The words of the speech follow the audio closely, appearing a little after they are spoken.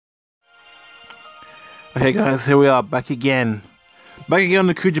Okay guys, here we are, back again. Back again on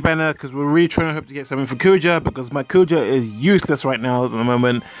the Kuja banner, because we're really trying to hope to get something for Kuja, because my Kuja is useless right now at the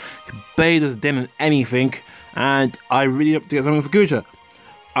moment. He barely does dent anything, and I really hope to get something for Kuja.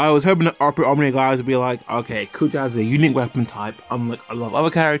 I was hoping that Opera Omni guys would be like, okay, Kuja has a unique weapon type, unlike a lot of other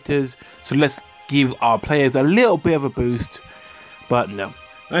characters, so let's give our players a little bit of a boost. But no.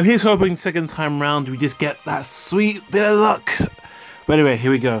 And here's hoping second time round we just get that sweet bit of luck. But anyway,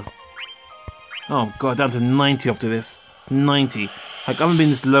 here we go. Oh god, down to 90 after this. 90. Like, I haven't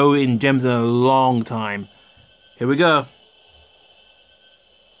been this low in gems in a long time. Here we go.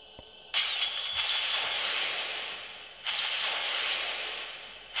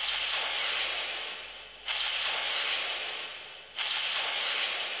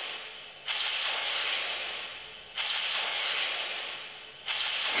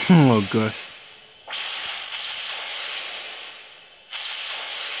 Oh gosh.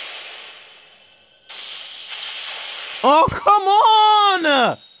 Oh, come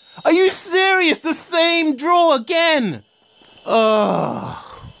on! Are you serious? The same draw again?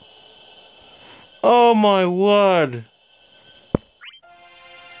 Oh. Oh my word.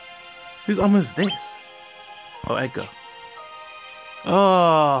 Whose armor is this? Oh, Edgar.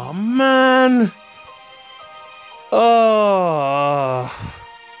 Oh, man. Oh.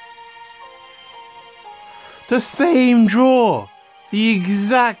 The same draw. The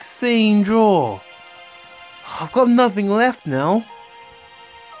exact same draw. I've got nothing left now.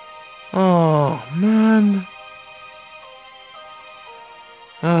 Oh, man.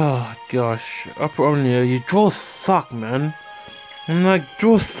 Oh, gosh. Upper Omnia, your draws suck, man. And like,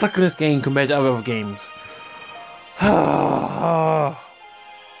 draws suck in this game compared to other games. Oh,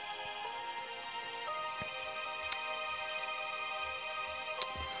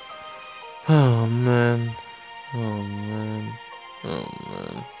 man. Oh, man. Oh,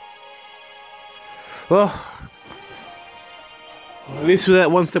 man. Well, at least we're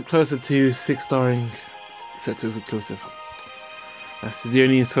that one step closer to 6-starring Sectors exclusive. That's the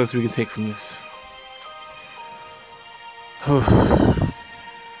only source we can take from this. And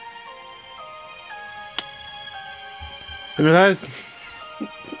guys,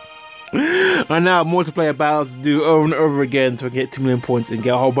 I now have multiplayer battles to do over and over again to get 2 million points and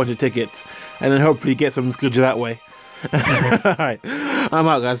get a whole bunch of tickets, and then hopefully get some Kuja that way. Alright, I'm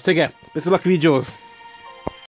out guys, take care. Best of luck with your jaws.